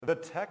The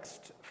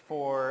text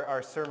for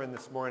our sermon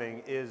this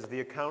morning is the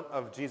account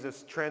of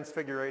Jesus'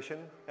 transfiguration,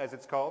 as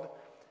it's called.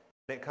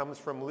 And it comes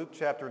from Luke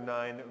chapter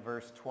 9,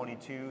 verse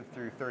 22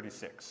 through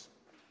 36.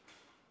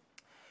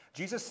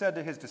 Jesus said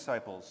to his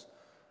disciples,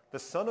 "The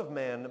Son of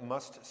Man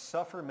must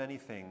suffer many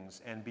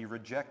things and be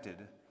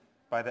rejected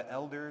by the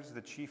elders,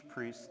 the chief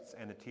priests,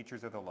 and the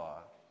teachers of the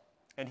law.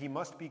 And he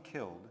must be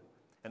killed,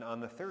 and on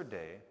the third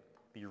day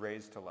be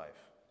raised to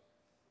life."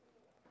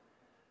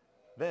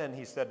 Then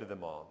he said to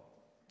them all,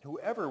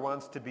 "Whoever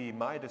wants to be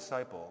my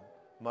disciple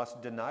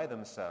must deny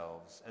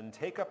themselves and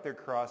take up their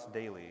cross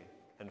daily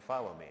and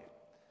follow me.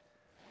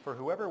 For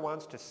whoever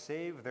wants to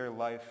save their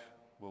life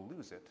will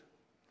lose it,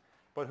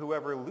 but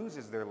whoever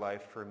loses their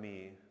life for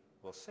me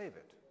will save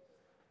it.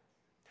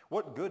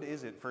 What good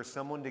is it for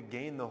someone to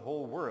gain the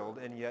whole world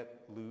and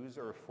yet lose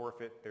or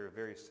forfeit their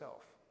very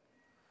self?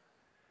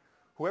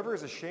 Whoever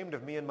is ashamed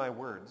of me and my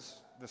words,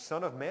 the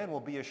Son of Man will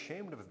be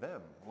ashamed of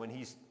them when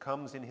he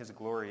comes in his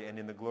glory and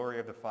in the glory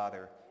of the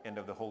Father and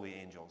of the holy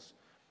angels.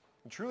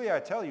 And truly I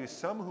tell you,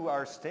 some who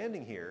are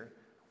standing here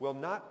will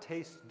not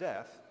taste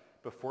death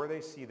before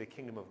they see the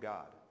kingdom of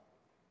God."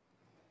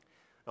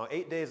 Now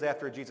 8 days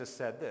after Jesus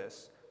said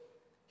this,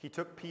 he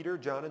took Peter,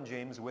 John, and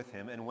James with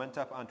him and went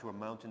up onto a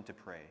mountain to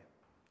pray.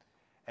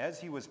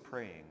 As he was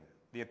praying,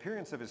 the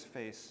appearance of his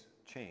face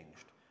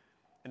changed,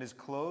 and his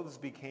clothes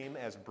became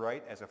as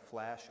bright as a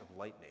flash of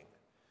lightning.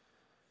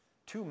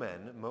 Two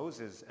men,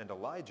 Moses and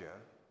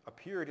Elijah,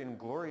 appeared in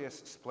glorious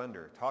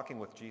splendor, talking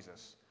with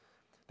Jesus.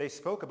 They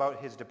spoke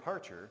about his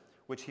departure,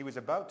 which he was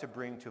about to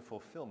bring to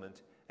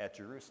fulfillment at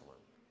Jerusalem.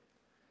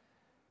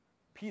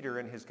 Peter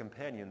and his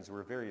companions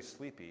were very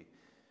sleepy,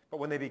 but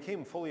when they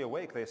became fully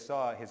awake, they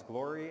saw his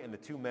glory and the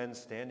two men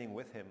standing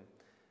with him.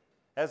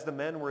 As the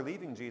men were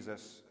leaving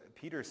Jesus,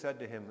 Peter said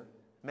to him,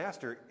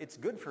 "Master, it's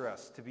good for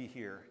us to be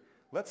here.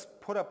 Let's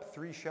put up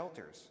 3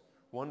 shelters,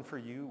 one for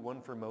you,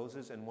 one for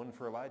Moses, and one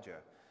for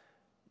Elijah."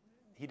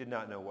 He did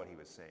not know what he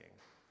was saying.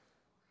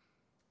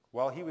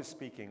 While he was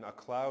speaking, a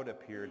cloud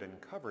appeared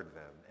and covered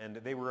them, and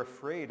they were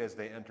afraid as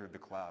they entered the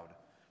cloud.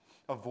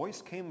 A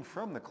voice came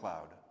from the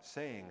cloud,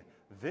 saying,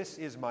 "This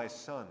is my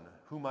Son,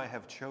 whom I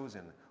have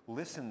chosen.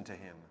 Listen to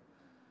him."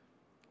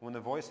 When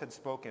the voice had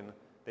spoken,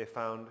 they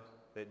found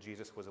that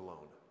Jesus was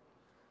alone.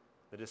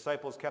 The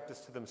disciples kept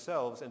this to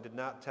themselves and did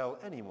not tell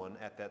anyone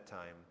at that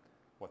time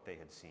what they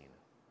had seen.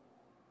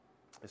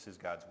 This is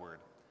God's word.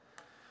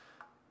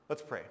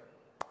 Let's pray.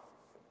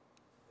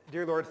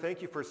 Dear Lord,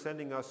 thank you for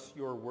sending us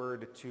your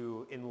word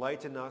to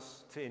enlighten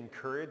us, to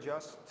encourage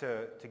us,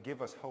 to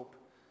give us hope.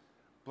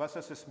 Bless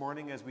us this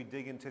morning as we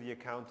dig into the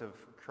account of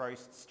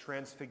Christ's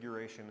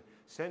transfiguration.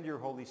 Send your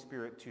Holy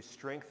Spirit to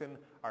strengthen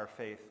our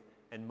faith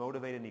and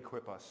motivate and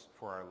equip us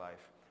for our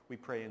life. We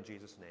pray in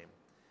Jesus' name.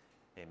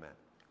 Amen.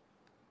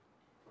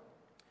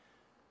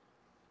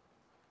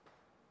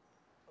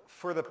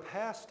 For the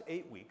past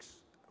 8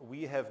 weeks,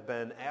 we have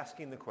been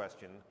asking the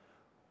question,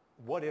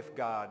 what if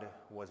God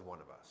was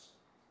one of us?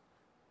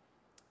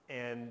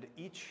 And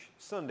each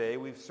Sunday,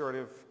 we've sort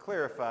of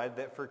clarified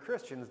that for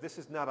Christians, this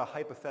is not a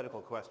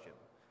hypothetical question.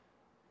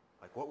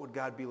 Like, what would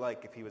God be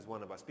like if he was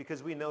one of us?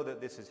 Because we know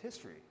that this is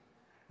history,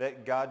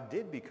 that God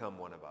did become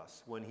one of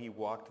us when he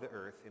walked the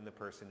earth in the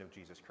person of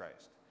Jesus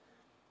Christ.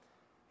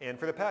 And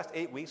for the past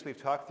 8 weeks,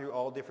 we've talked through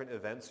all different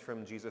events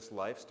from Jesus'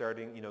 life,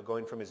 starting,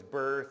 going from his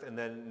birth and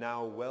then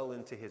now well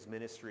into his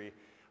ministry.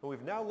 And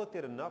we've now looked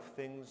at enough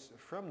things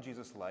from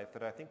Jesus' life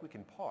that I think we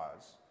can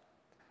pause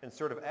and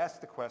sort of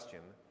ask the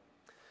question,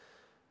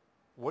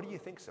 what do you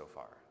think so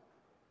far?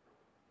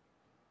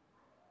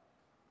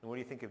 And what do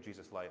you think of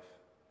Jesus' life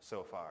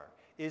so far?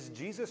 Is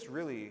Jesus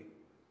really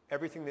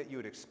everything that you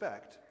would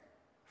expect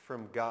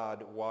from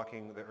God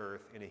walking the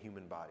earth in a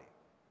human body?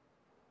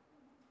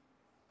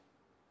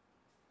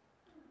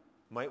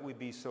 Might we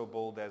be so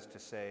bold as to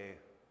say,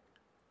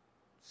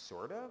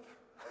 sort of?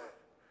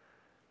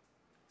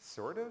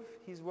 Sort of,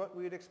 he's what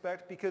we'd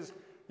expect? Because,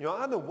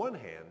 on the one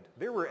hand,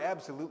 there were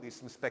absolutely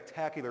some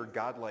spectacular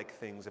godlike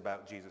things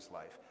about Jesus'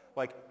 life.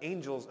 Like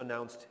angels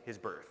announced his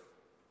birth.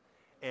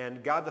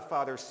 And God the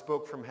Father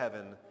spoke from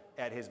heaven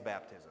at his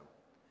baptism.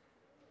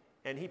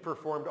 And he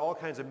performed all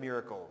kinds of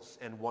miracles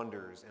and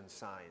wonders and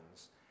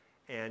signs.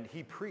 And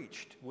he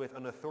preached with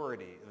an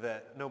authority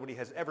that nobody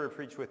has ever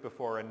preached with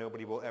before and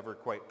nobody will ever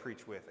quite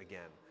preach with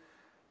again.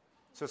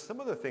 So some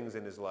of the things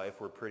in his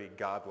life were pretty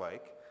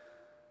godlike,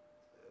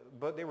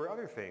 but there were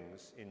other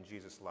things in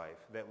Jesus'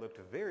 life that looked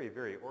very,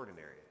 very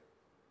ordinary.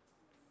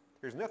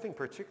 There's nothing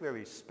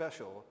particularly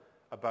special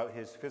about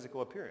his physical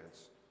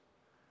appearance.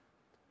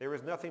 There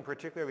was nothing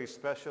particularly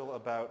special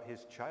about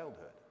his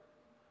childhood.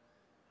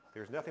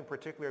 There's nothing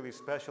particularly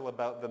special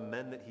about the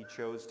men that he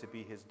chose to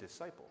be his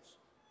disciples.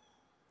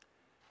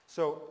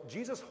 So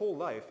Jesus' whole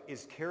life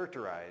is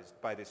characterized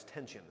by this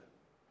tension.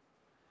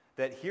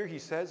 That here he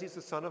says he's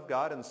the Son of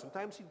God, and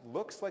sometimes he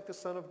looks like the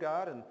Son of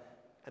God, and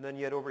then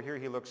yet over here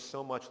he looks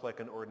so much like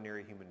an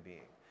ordinary human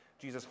being.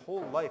 Jesus'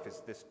 whole life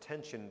is this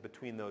tension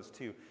between those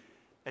two.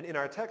 And in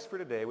our text for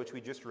today, which we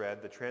just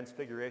read, the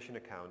Transfiguration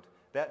account,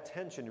 that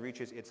tension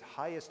reaches its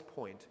highest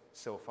point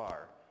so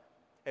far.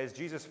 as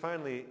Jesus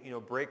finally,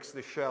 breaks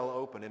the shell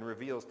open and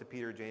reveals to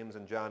Peter, James,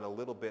 and John a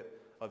little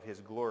bit of his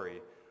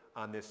glory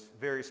on this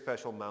very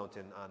special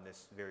mountain on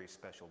this very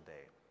special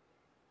day.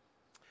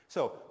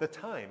 So the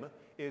time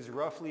is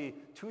roughly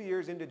 2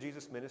 years into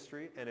Jesus'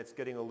 ministry, and it's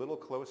getting a little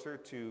closer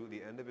to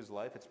the end of his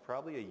life. It's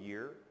probably a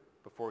year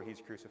before he's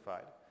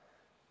crucified.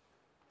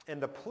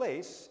 And the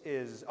place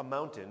is a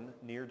mountain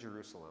near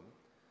Jerusalem.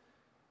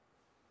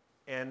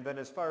 And then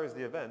as far as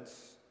the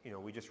events,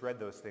 we just read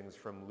those things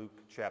from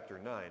Luke chapter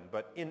 9.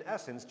 But in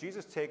essence,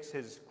 Jesus takes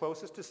his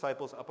closest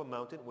disciples up a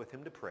mountain with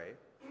him to pray.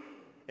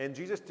 And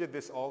Jesus did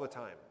this all the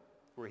time,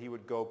 where he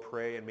would go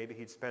pray, and maybe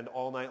he'd spend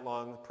all night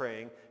long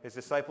praying. His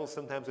disciples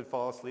sometimes would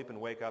fall asleep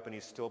and wake up, and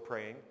he's still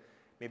praying.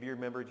 Maybe you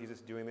remember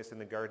Jesus doing this in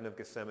the Garden of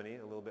Gethsemane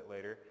a little bit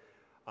later.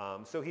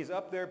 So he's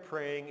up there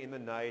praying in the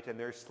night, and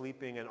they're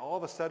sleeping, and all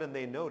of a sudden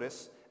they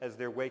notice, as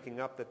they're waking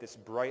up, that this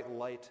bright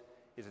light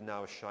is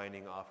now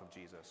shining off of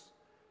Jesus.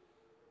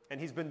 And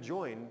he's been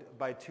joined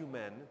by two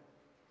men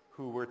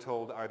who we're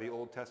told are the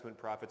Old Testament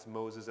prophets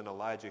Moses and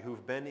Elijah,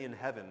 who've been in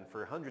heaven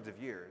for hundreds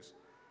of years.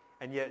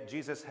 And yet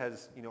Jesus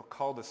has,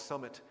 called a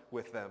summit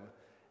with them.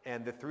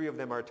 And the three of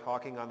them are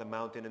talking on the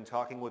mountain and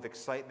talking with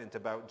excitement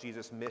about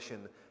Jesus'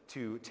 mission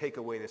to take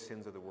away the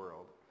sins of the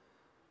world.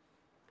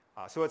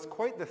 So it's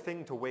quite the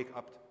thing to wake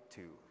up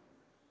to.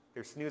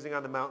 They're snoozing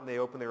on the mountain, they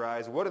open their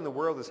eyes. What in the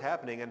world is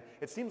happening? And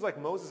it seems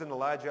like Moses and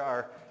Elijah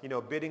are,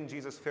 bidding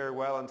Jesus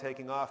farewell and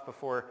taking off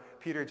before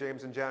Peter,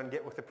 James, and John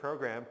get with the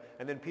program.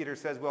 And then Peter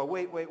says, well,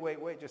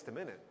 wait just a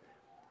minute.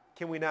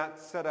 Can we not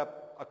set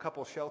up a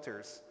couple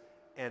shelters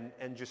and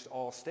just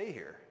all stay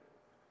here?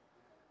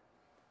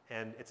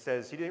 And it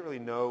says he didn't really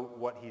know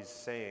what he's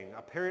saying.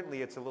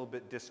 Apparently it's a little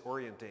bit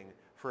disorienting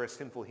for a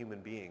sinful human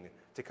being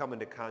to come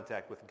into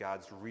contact with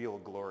God's real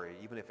glory,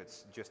 even if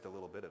it's just a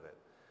little bit of it.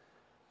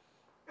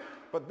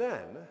 But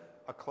then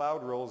a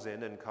cloud rolls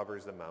in and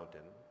covers the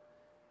mountain,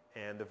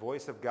 and the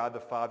voice of God the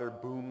Father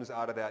booms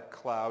out of that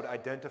cloud,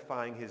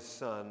 identifying his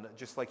Son,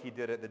 just like he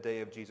did at the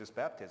day of Jesus'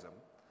 baptism.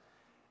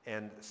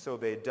 And so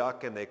they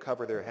duck and they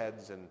cover their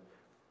heads, and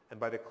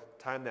by the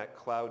time that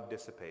cloud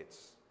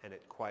dissipates and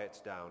it quiets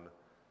down,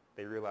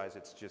 they realize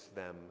it's just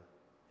them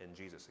and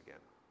Jesus again.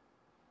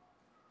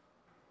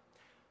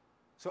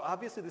 So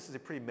obviously this is a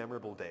pretty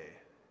memorable day.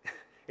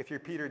 If you're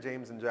Peter,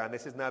 James, and John,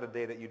 this is not a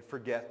day that you'd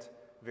forget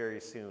very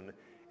soon.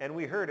 And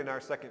we heard in our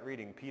second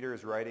reading, Peter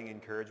is writing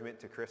encouragement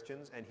to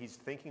Christians, and he's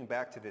thinking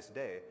back to this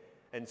day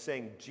and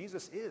saying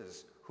Jesus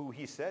is who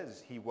he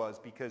says he was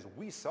because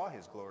we saw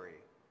his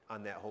glory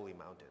on that holy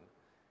mountain.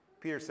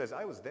 Peter says,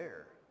 I was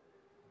there.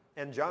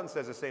 And John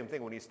says the same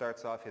thing when he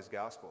starts off his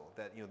gospel,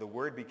 that the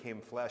Word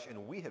became flesh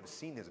and we have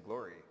seen his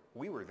glory.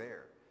 We were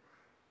there.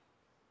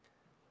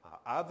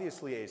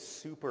 Obviously a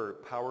super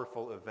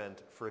powerful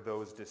event for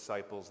those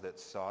disciples that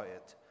saw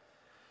it.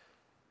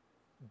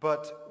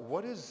 But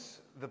what is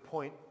the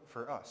point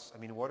for us? I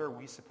mean, what are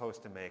we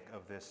supposed to make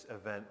of this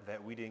event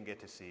that we didn't get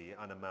to see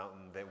on a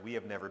mountain that we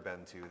have never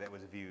been to, that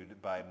was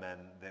viewed by men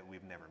that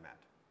we've never met?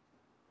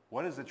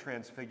 What is the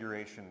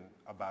transfiguration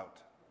about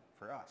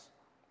for us?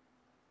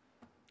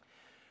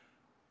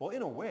 Well,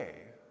 in a way,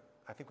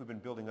 I think we've been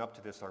building up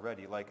to this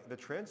already. Like, the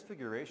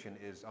transfiguration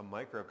is a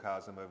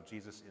microcosm of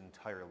Jesus'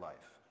 entire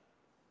life,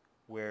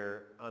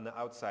 where on the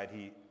outside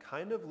he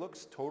kind of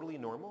looks totally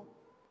normal,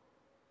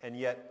 and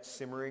yet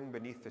simmering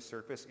beneath the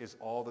surface is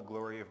all the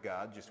glory of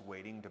God just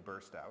waiting to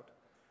burst out.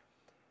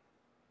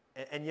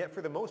 And yet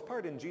for the most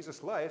part in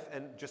Jesus' life,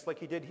 and just like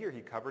he did here,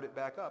 he covered it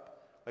back up.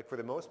 Like for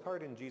the most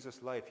part in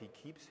Jesus' life, he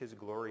keeps his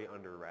glory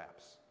under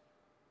wraps.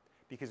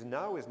 Because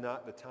now is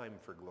not the time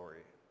for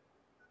glory.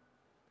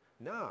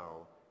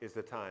 Now is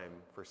the time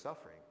for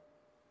suffering.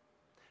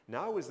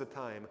 Now is the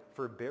time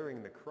for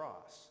bearing the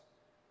cross.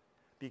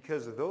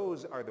 Because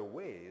those are the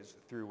ways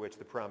through which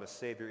the promised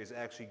Savior is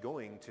actually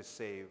going to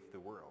save the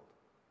world.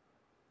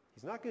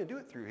 He's not going to do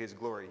it through his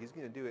glory. He's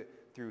going to do it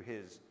through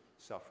his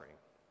suffering.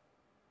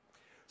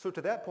 So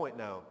to that point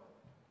now,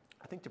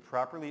 I think to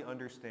properly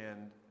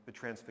understand the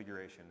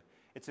transfiguration,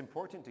 it's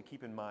important to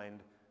keep in mind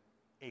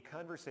a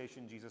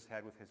conversation Jesus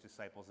had with his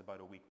disciples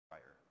about a week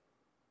prior.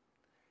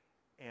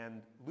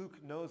 And Luke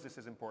knows this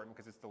is important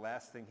because it's the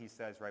last thing he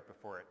says right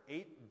before it.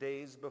 8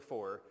 days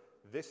before,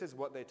 this is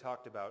what they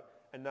talked about.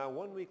 And now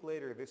 1 week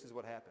later, this is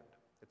what happened.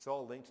 It's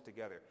all linked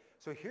together.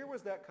 So here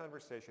was that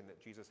conversation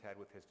that Jesus had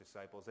with his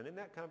disciples. And in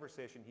that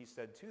conversation, he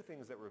said two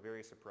things that were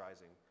very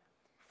surprising.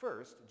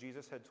 First,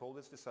 Jesus had told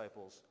his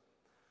disciples,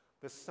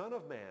 the Son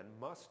of Man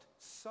must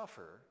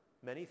suffer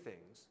many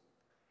things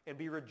and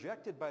be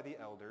rejected by the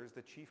elders,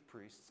 the chief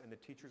priests, and the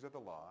teachers of the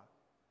law,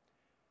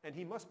 and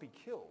he must be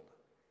killed,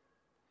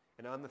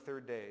 and on the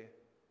third day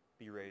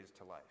be raised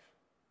to life.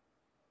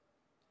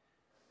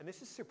 And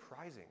this is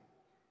surprising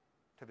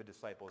to the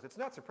disciples. It's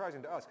not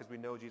surprising to us because we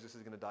know Jesus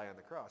is going to die on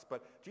the cross,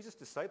 but Jesus'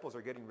 disciples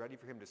are getting ready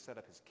for him to set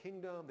up his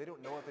kingdom. They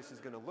don't know what this is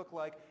going to look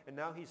like, and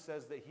now he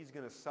says that he's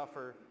going to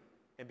suffer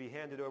and be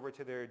handed over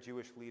to their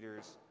Jewish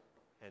leaders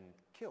and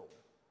killed.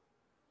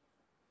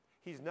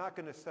 He's not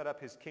going to set up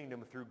his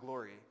kingdom through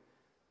glory,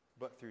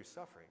 but through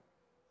suffering.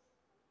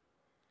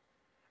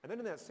 And then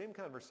in that same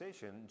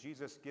conversation,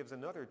 Jesus gives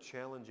another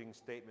challenging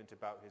statement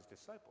about his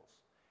disciples.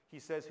 He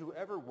says,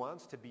 whoever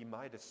wants to be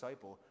my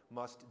disciple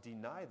must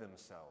deny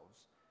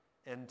themselves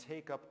and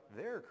take up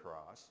their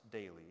cross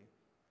daily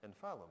and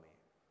follow me.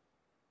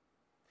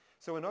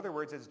 So in other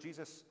words, as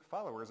Jesus'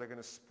 followers are going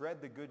to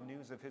spread the good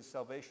news of his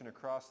salvation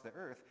across the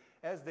earth,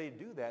 as they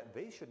do that,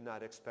 they should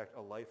not expect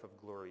a life of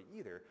glory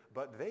either,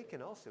 but they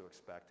can also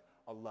expect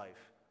a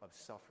life of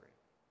suffering.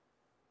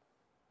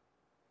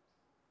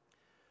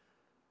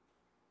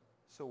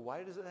 So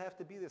why does it have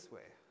to be this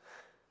way?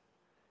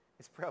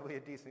 It's probably a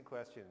decent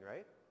question,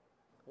 right?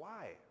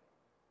 Why?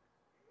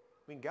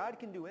 I mean, God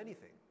can do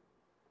anything.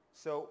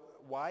 So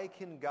why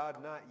can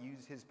God not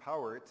use his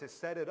power to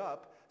set it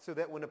up so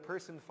that when a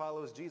person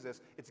follows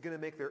Jesus, it's going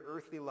to make their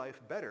earthly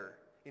life better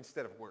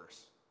instead of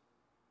worse?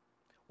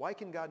 Why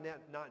can God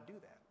not do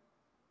that?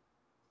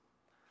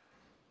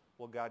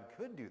 Well, God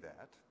could do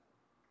that,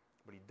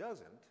 but he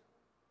doesn't.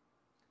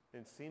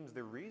 And it seems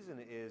the reason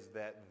is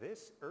that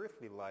this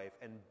earthly life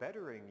and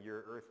bettering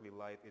your earthly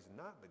life is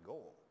not the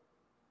goal.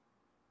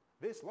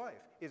 This life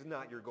is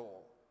not your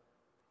goal.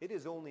 It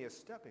is only a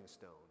stepping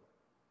stone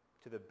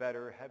to the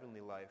better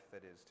heavenly life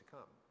that is to come.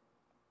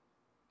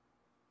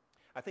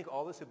 I think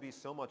all this would be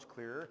so much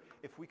clearer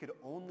if we could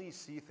only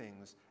see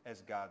things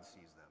as God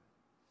sees them.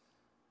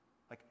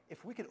 Like,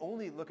 if we could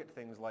only look at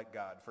things like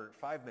God for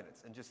 5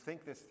 minutes and just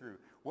think this through,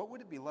 what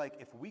would it be like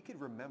if we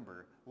could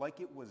remember, like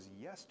it was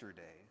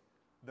yesterday,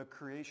 the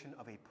creation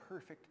of a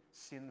perfect,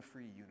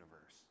 sin-free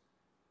universe?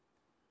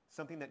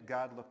 Something that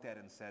God looked at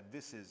and said,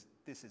 this is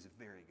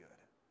very good.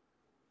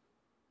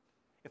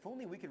 If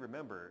only we could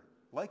remember,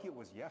 like it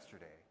was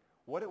yesterday,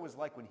 what it was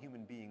like when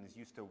human beings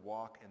used to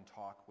walk and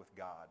talk with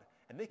God.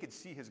 And they could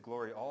see his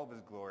glory, all of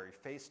his glory,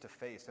 face to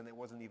face, and it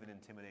wasn't even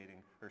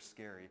intimidating or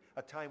scary.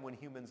 A time when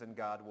humans and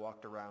God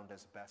walked around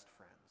as best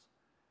friends.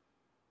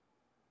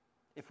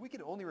 If we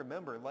could only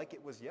remember, like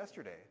it was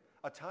yesterday,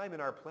 a time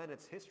in our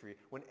planet's history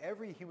when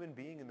every human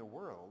being in the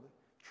world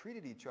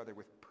treated each other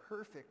with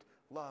perfect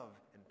love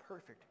and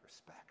perfect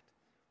respect.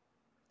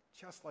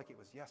 Just like it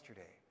was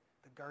yesterday,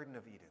 the Garden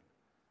of Eden.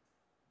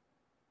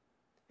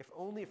 If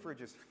only for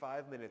just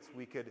 5 minutes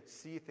we could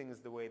see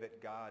things the way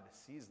that God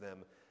sees them,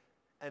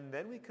 and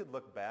then we could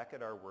look back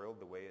at our world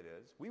the way it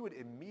is, we would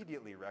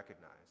immediately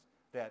recognize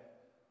that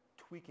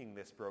tweaking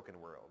this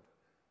broken world,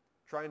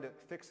 trying to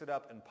fix it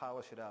up and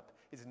polish it up,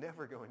 is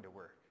never going to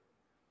work.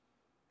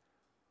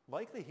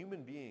 Like the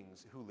human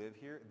beings who live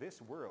here,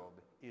 this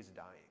world is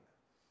dying.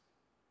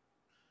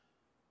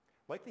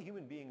 Like the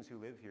human beings who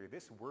live here,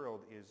 this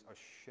world is a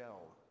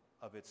shell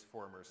of its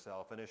former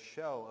self and a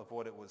shell of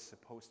what it was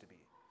supposed to be.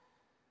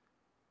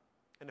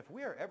 And if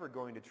we are ever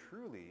going to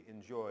truly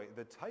enjoy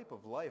the type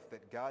of life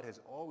that God has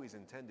always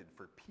intended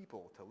for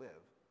people to live,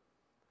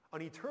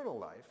 an eternal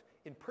life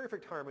in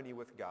perfect harmony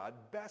with God,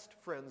 best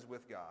friends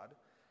with God,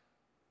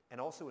 and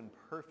also in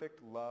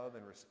perfect love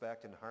and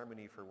respect and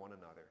harmony for one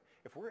another,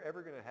 if we're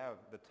ever going to have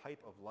the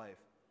type of life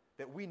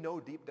that we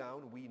know deep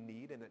down we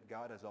need and that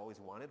God has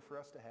always wanted for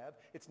us to have,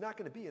 it's not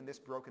going to be in this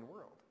broken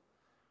world.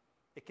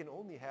 It can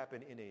only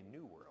happen in a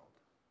new world,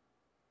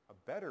 a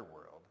better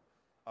world,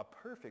 a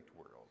perfect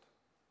world,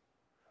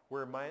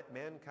 where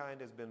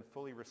mankind has been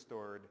fully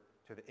restored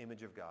to the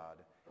image of God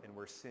and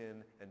where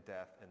sin and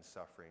death and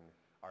suffering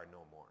are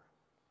no more.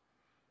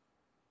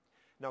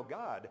 Now,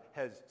 God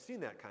has seen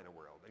that kind of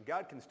world, and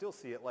God can still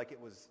see it like it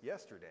was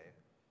yesterday.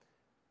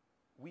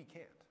 We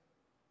can't.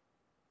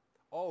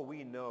 All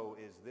we know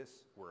is this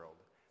world,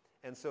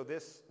 and so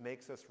this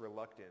makes us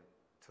reluctant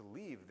to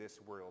leave this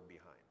world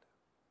behind.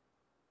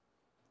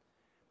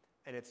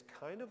 And it's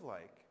kind of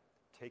like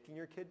taking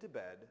your kid to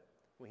bed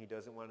when he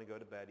doesn't want to go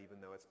to bed even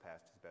though it's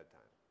past his bedtime.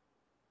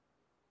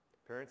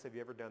 Parents, have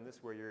you ever done this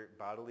where you're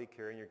bodily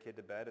carrying your kid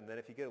to bed, and then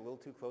if you get a little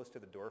too close to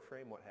the door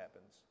frame, what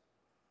happens?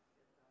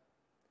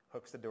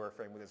 Hooks the door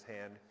frame with his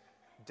hand,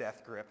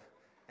 death grip,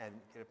 and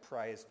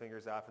pry his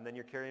fingers off. And then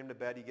you're carrying him to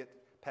bed, you get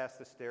past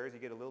the stairs, you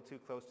get a little too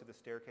close to the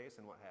staircase,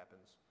 and what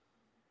happens?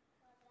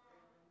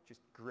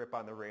 Just grip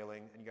on the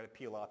railing, and you got to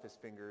peel off his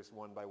fingers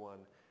one by one.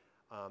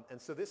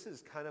 And so this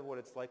is kind of what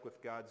it's like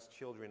with God's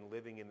children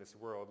living in this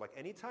world. Like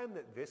anytime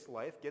that this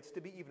life gets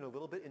to be even a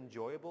little bit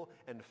enjoyable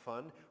and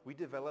fun, we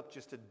develop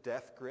just a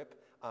death grip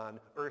on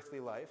earthly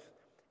life,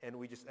 and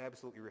we just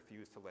absolutely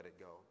refuse to let it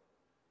go.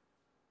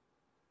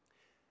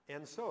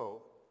 And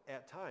so,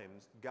 at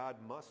times, God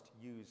must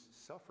use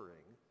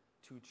suffering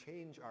to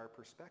change our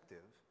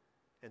perspective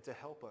and to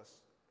help us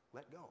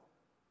let go.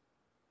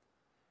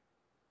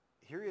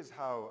 Here is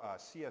how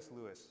C.S.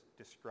 Lewis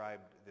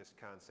described this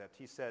concept.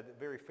 He said, a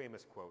very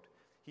famous quote,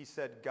 he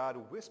said, "God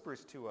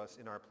whispers to us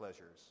in our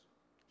pleasures.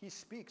 He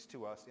speaks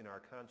to us in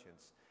our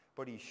conscience,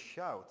 but he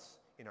shouts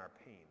in our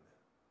pain.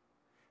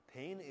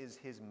 Pain is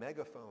his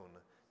megaphone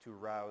to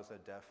rouse a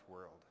deaf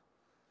world."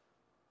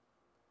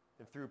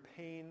 And through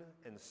pain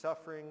and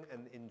suffering,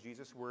 and in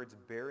Jesus' words,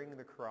 bearing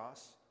the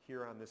cross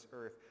here on this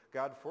earth,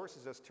 God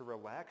forces us to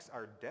relax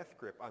our death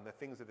grip on the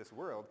things of this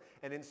world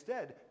and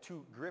instead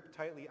to grip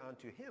tightly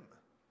onto him,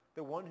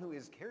 the one who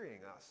is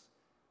carrying us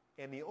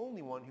and the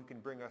only one who can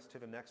bring us to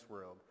the next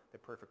world, the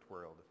perfect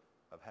world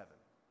of heaven.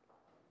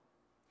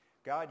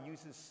 God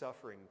uses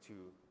suffering to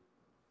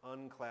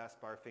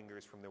unclasp our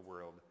fingers from the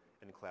world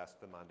and clasp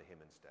them onto him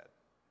instead.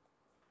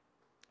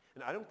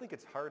 And I don't think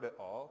it's hard at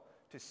all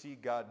to see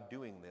God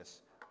doing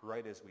this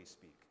right as we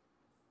speak.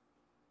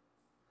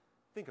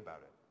 Think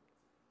about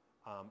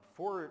it.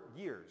 For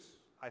years,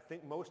 I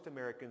think most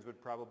Americans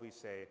would probably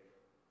say,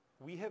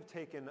 we have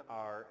taken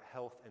our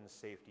health and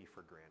safety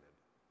for granted.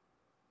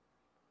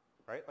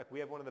 Right? Like we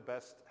have one of the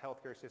best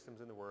healthcare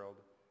systems in the world.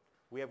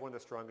 We have one of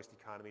the strongest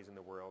economies in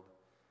the world.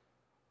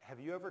 Have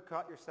you ever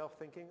caught yourself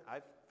thinking,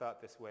 I've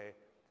thought this way,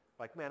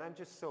 like, man, I'm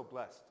just so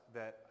blessed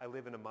that I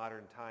live in a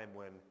modern time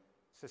when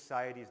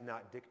society is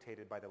not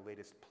dictated by the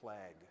latest plague.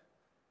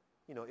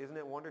 You know, isn't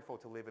it wonderful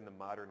to live in the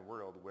modern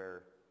world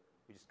where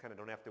we just kind of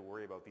don't have to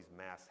worry about these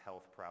mass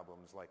health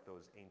problems like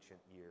those ancient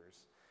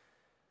years?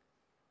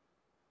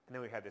 And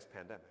then we had this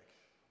pandemic.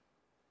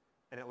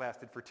 And it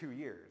lasted for 2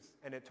 years.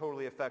 And it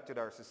totally affected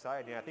our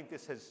society. And I think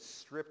this has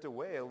stripped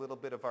away a little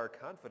bit of our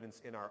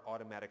confidence in our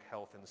automatic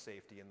health and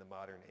safety in the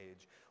modern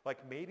age.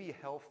 Like maybe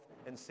health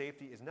and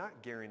safety is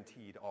not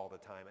guaranteed all the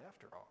time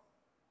after all,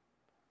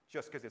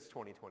 just because it's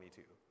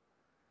 2022.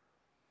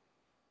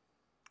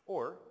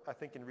 Or, I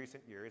think in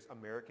recent years,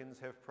 Americans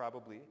have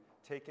probably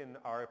taken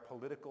our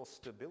political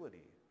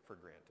stability for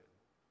granted.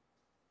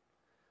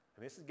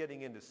 And this is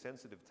getting into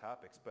sensitive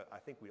topics, but I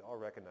think we all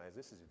recognize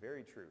this is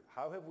very true.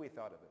 How have we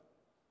thought of it?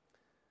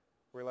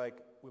 We're like,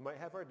 we might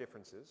have our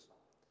differences,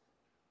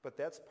 but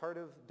that's part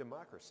of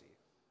democracy.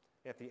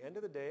 At the end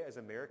of the day, as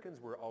Americans,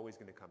 we're always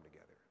going to come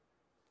together.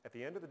 At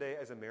the end of the day,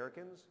 as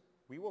Americans,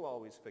 we will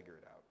always figure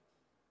it out.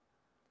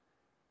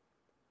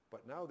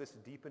 But now this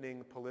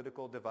deepening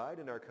political divide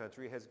in our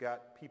country has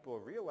got people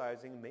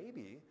realizing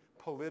maybe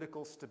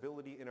political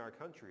stability in our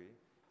country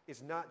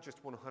is not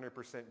just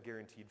 100%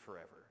 guaranteed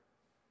forever,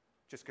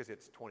 just because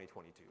it's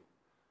 2022.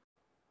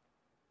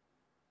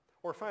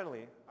 Or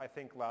finally, I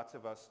think lots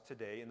of us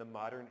today in the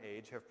modern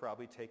age have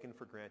probably taken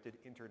for granted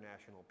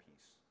international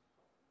peace.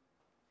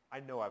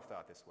 I know I've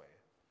thought this way.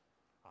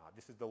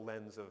 This is the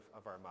lens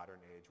of our modern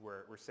age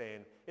where we're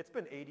saying it's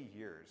been 80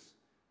 years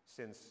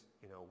since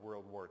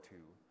World War II.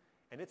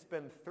 And it's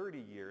been 30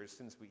 years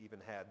since we even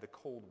had the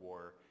Cold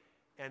War.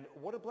 And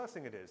what a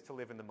blessing it is to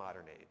live in the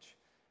modern age.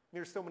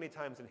 There's so many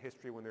times in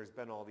history when there's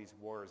been all these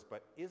wars,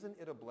 but isn't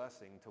it a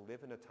blessing to live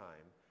in a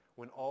time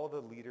when all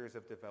the leaders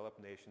of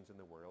developed nations in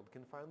the world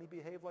can finally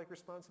behave like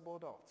responsible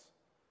adults?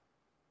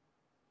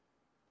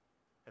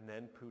 And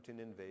then Putin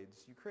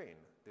invades Ukraine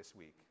this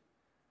week.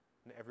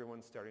 And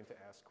everyone's starting to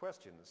ask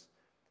questions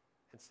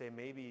and say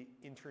maybe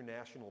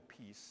international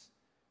peace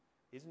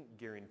isn't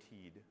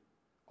guaranteed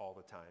all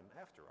the time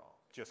after all,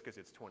 just because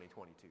it's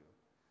 2022.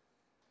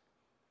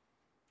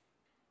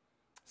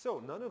 So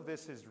none of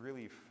this is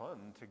really fun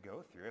to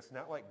go through. It's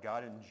not like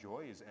God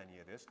enjoys any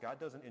of this. God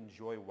doesn't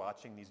enjoy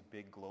watching these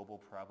big global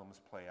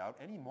problems play out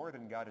any more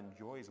than God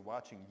enjoys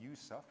watching you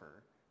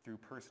suffer through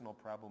personal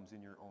problems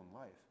in your own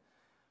life.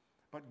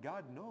 But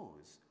God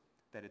knows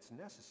that it's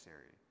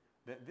necessary,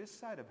 that this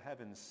side of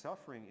heaven,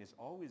 suffering is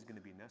always going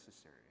to be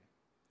necessary.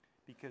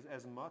 Because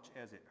as much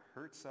as it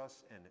hurts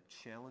us and it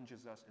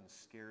challenges us and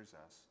scares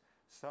us,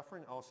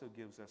 suffering also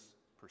gives us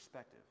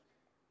perspective.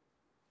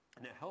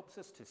 And it helps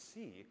us to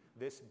see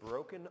this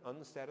broken,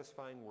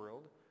 unsatisfying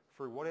world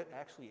for what it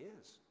actually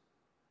is.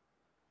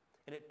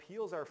 And it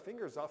peels our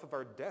fingers off of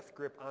our death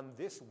grip on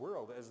this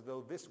world as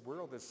though this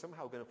world is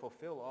somehow going to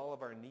fulfill all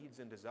of our needs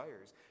and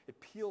desires. It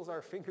peels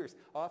our fingers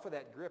off of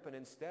that grip, and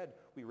instead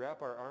we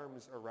wrap our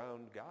arms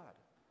around God,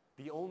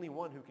 the only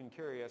one who can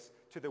carry us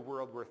to the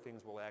world where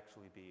things will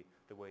actually be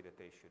the way that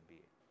they should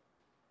be.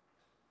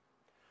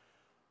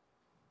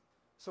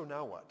 So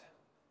now what?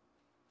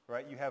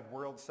 Right? You have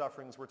world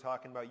sufferings we're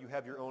talking about. You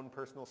have your own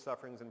personal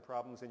sufferings and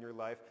problems in your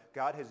life.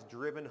 God has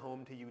driven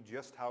home to you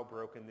just how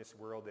broken this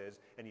world is,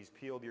 and he's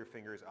peeled your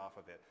fingers off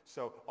of it.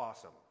 So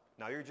awesome.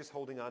 Now you're just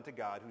holding on to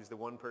God, who's the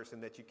one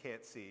person that you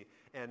can't see,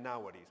 and now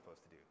what are you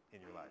supposed to do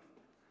in your life?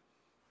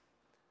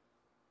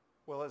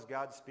 Well, as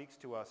God speaks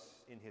to us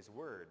in his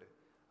word,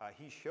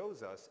 he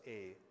shows us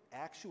an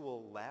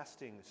actual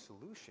lasting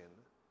solution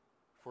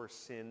for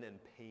sin and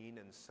pain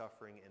and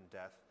suffering and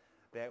death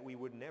that we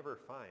would never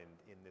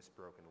find in this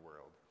broken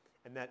world.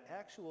 And that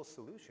actual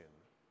solution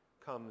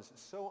comes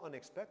so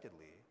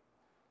unexpectedly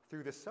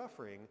through the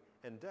suffering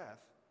and death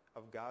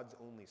of God's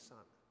only Son.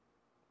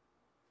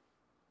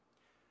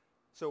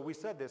 So we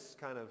said this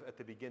kind of at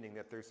the beginning,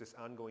 that there's this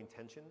ongoing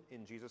tension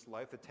in Jesus'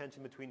 life, the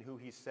tension between who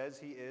he says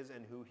he is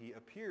and who he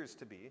appears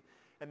to be.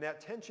 And that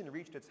tension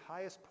reached its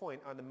highest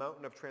point on the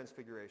mountain of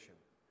transfiguration,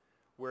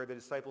 where the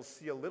disciples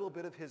see a little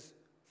bit of his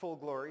full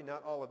glory,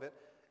 not all of it,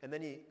 and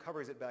then he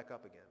covers it back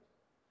up again.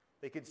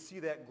 They could see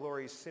that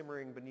glory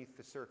simmering beneath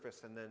the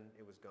surface, and then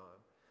it was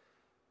gone.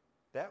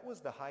 That was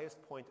the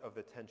highest point of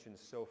the tension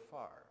so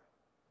far.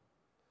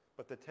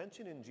 But the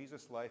tension in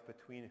Jesus' life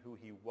between who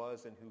he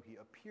was and who he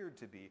appeared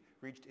to be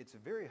reached its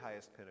very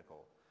highest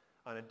pinnacle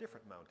on a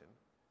different mountain,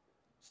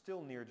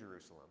 still near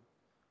Jerusalem.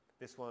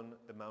 This one,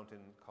 the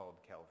mountain called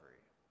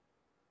Calvary.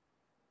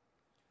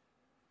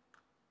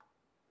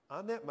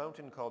 On that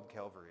mountain called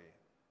Calvary,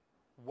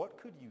 what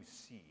could you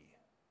see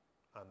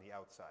on the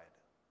outside?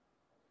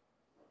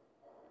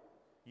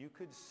 You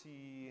could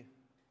see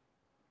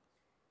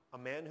a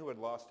man who had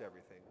lost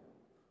everything.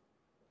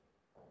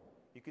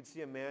 You could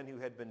see a man who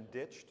had been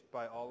ditched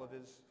by all of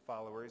his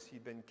followers.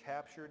 He'd been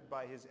captured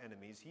by his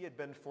enemies. He had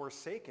been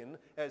forsaken,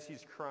 as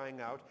he's crying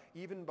out,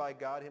 even by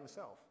God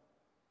himself.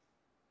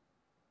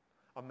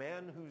 A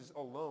man who's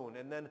alone.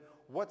 And then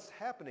what's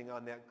happening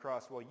on that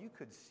cross? Well, you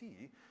could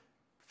see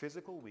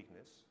physical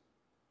weakness,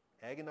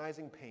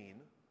 agonizing pain,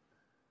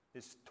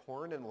 his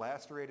torn and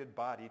lacerated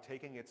body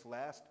taking its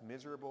last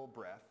miserable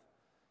breath.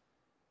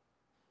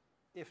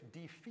 If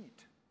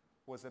defeat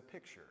was a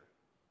picture,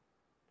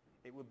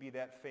 it would be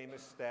that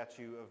famous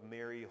statue of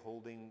Mary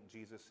holding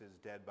Jesus'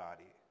 dead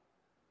body.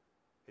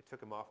 It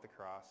took him off the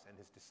cross, and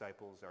his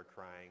disciples are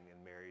crying,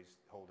 and Mary's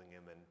holding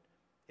him, and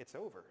it's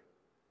over.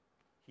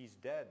 He's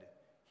dead.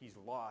 He's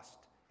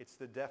lost. It's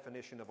the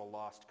definition of a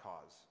lost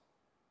cause.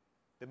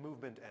 The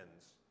movement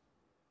ends.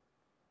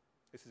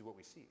 This is what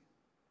we see.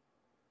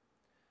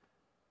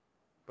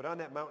 But on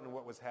that mountain,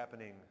 what was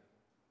happening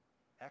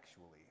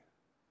actually?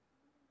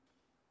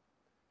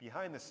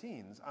 Behind the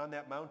scenes, on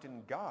that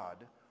mountain,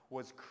 God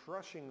was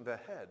crushing the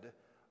head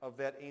of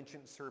that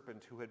ancient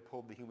serpent who had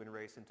pulled the human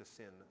race into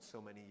sin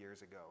so many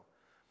years ago.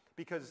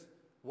 Because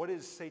what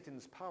is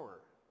Satan's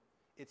power?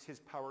 It's his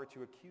power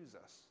to accuse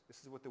us.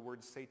 This is what the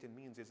word Satan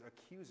means, is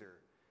accuser.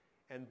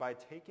 And by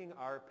taking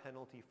our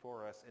penalty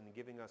for us and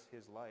giving us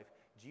his life,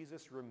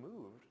 Jesus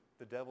removed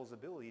the devil's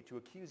ability to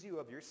accuse you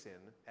of your sin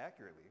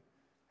accurately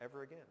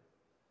ever again.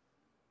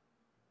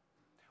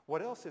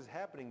 What else is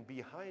happening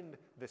behind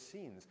the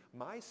scenes?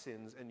 My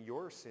sins and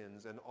your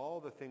sins and all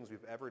the things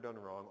we've ever done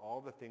wrong, all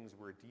the things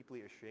we're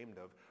deeply ashamed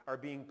of, are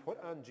being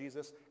put on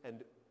Jesus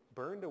and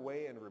burned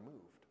away and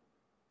removed.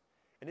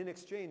 And in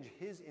exchange,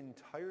 his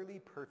entirely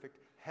perfect,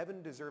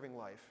 heaven-deserving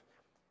life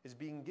is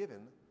being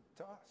given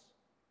to us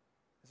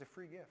as a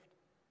free gift.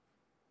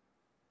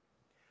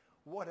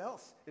 What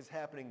else is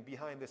happening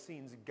behind the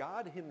scenes?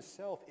 God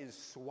himself is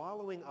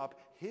swallowing up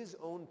his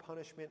own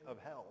punishment of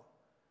hell.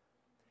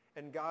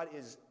 And God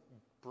is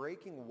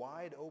breaking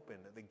wide open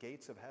the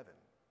gates of heaven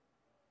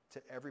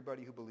to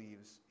everybody who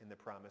believes in the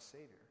promised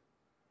Savior.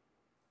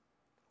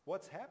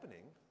 What's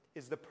happening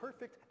is the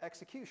perfect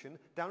execution,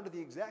 down to the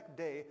exact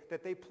day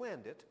that they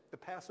planned it, the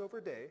Passover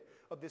day,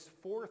 of this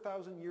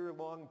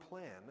 4,000-year-long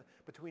plan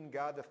between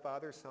God the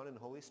Father, Son, and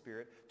Holy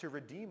Spirit to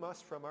redeem us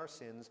from our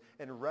sins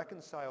and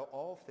reconcile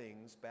all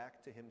things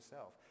back to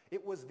himself.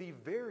 It was the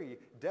very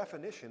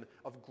definition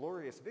of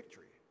glorious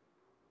victory.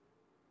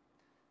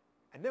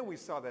 And then we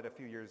saw that a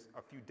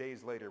few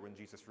days later when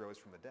Jesus rose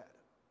from the dead.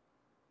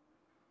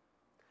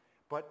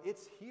 But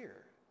it's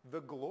here.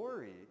 The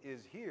glory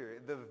is here.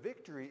 The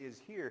victory is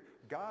here.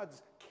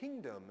 God's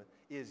kingdom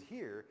is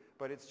here,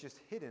 but it's just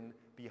hidden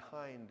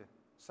behind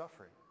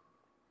suffering.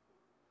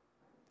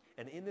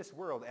 And in this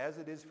world, as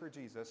it is for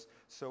Jesus,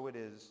 so it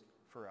is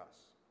for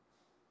us.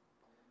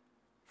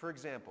 For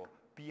example,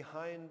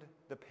 behind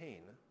the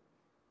pain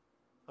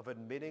of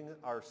admitting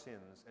our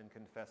sins and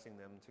confessing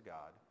them to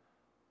God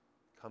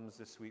comes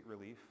the sweet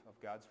relief of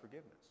God's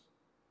forgiveness.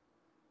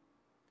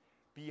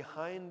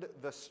 Behind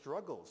the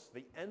struggles,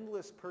 the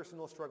endless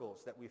personal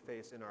struggles that we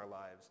face in our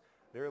lives,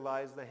 there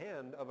lies the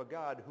hand of a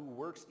God who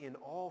works in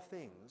all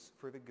things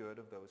for the good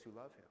of those who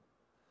love him.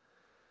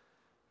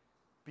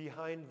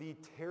 Behind the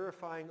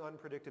terrifying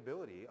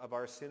unpredictability of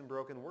our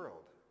sin-broken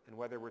world, and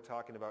whether we're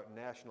talking about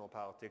national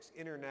politics,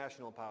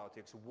 international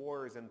politics,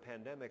 wars and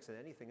pandemics and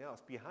anything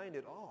else, behind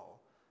it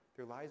all,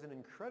 there lies an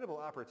incredible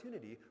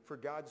opportunity for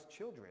God's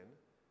children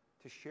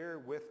to share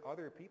with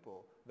other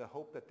people the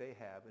hope that they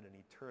have in an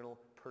eternal,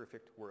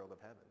 perfect world of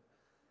heaven.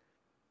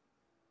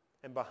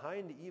 And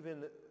behind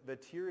even the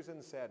tears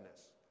and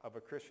sadness of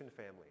a Christian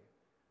family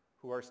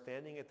who are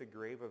standing at the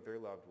grave of their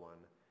loved one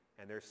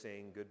and they're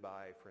saying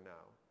goodbye for now,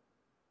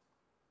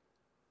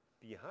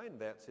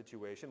 behind that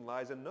situation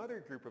lies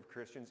another group of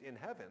Christians in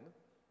heaven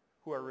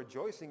who are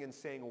rejoicing and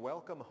saying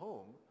welcome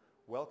home,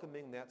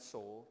 welcoming that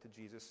soul to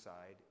Jesus'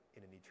 side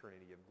in an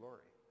eternity of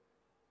glory.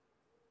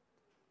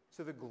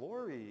 So the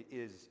glory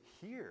is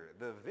here.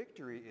 The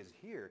victory is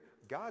here.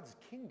 God's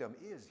kingdom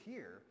is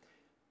here.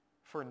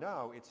 For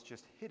now, it's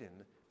just hidden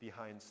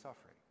behind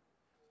suffering.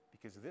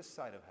 Because this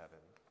side of heaven,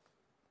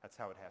 that's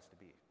how it has to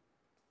be.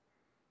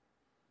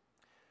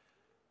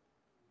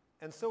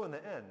 And so in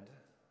the end,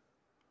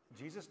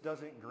 Jesus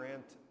doesn't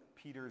grant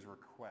Peter's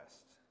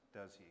request,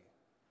 does he?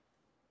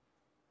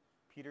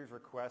 Peter's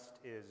request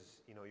is,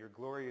 your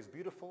glory is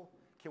beautiful.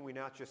 Can we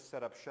not just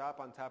set up shop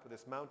on top of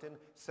this mountain,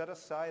 set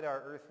aside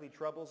our earthly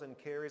troubles and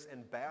cares,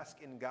 and bask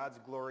in God's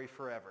glory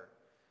forever?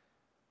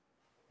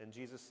 And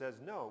Jesus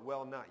says, no,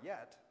 well, not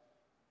yet.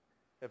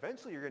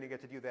 Eventually you're going to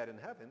get to do that in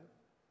heaven,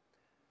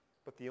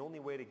 but the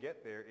only way to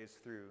get there is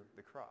through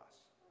the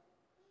cross.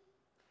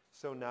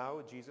 So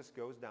now Jesus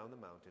goes down the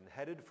mountain,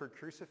 headed for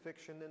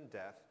crucifixion and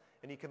death,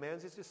 and he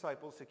commands his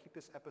disciples to keep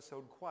this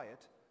episode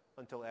quiet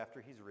until after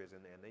he's risen,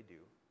 and they do.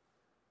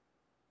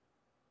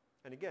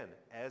 And again,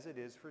 as it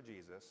is for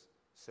Jesus,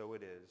 so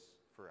it is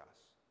for us.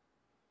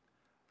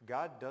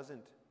 God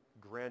doesn't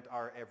grant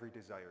our every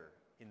desire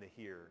in the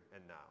here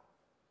and now.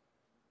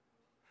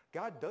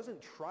 God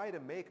doesn't try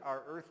to make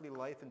our earthly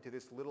life into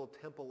this little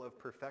temple of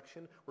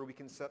perfection where we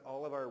can set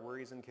all of our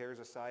worries and cares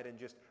aside and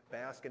just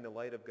bask in the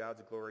light of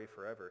God's glory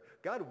forever.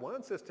 God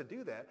wants us to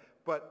do that,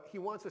 but he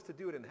wants us to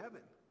do it in heaven.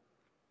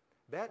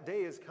 That day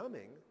is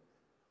coming,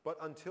 but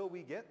until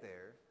we get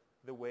there,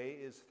 the way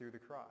is through the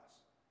cross.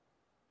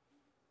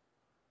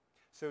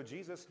 So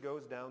Jesus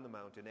goes down the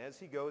mountain. As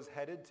he goes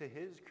headed to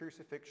his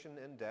crucifixion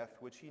and death,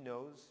 which he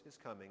knows is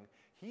coming,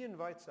 he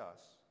invites us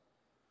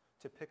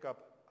to pick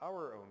up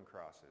our own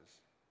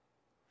crosses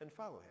and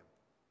follow him,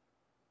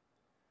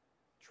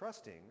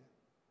 trusting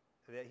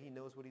that he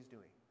knows what he's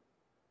doing,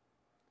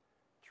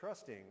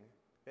 trusting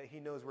that he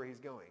knows where he's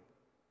going,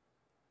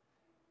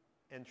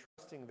 and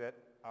trusting that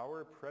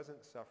our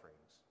present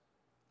sufferings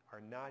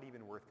are not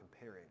even worth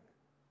comparing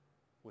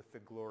with the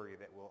glory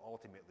that will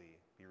ultimately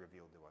be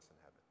revealed to us in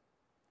heaven.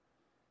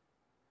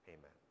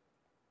 Amen.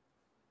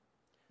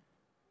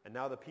 And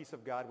now the peace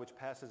of God, which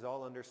passes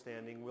all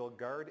understanding, will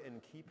guard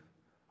and keep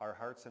our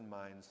hearts and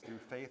minds through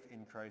faith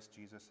in Christ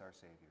Jesus our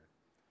Savior.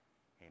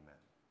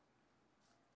 Amen.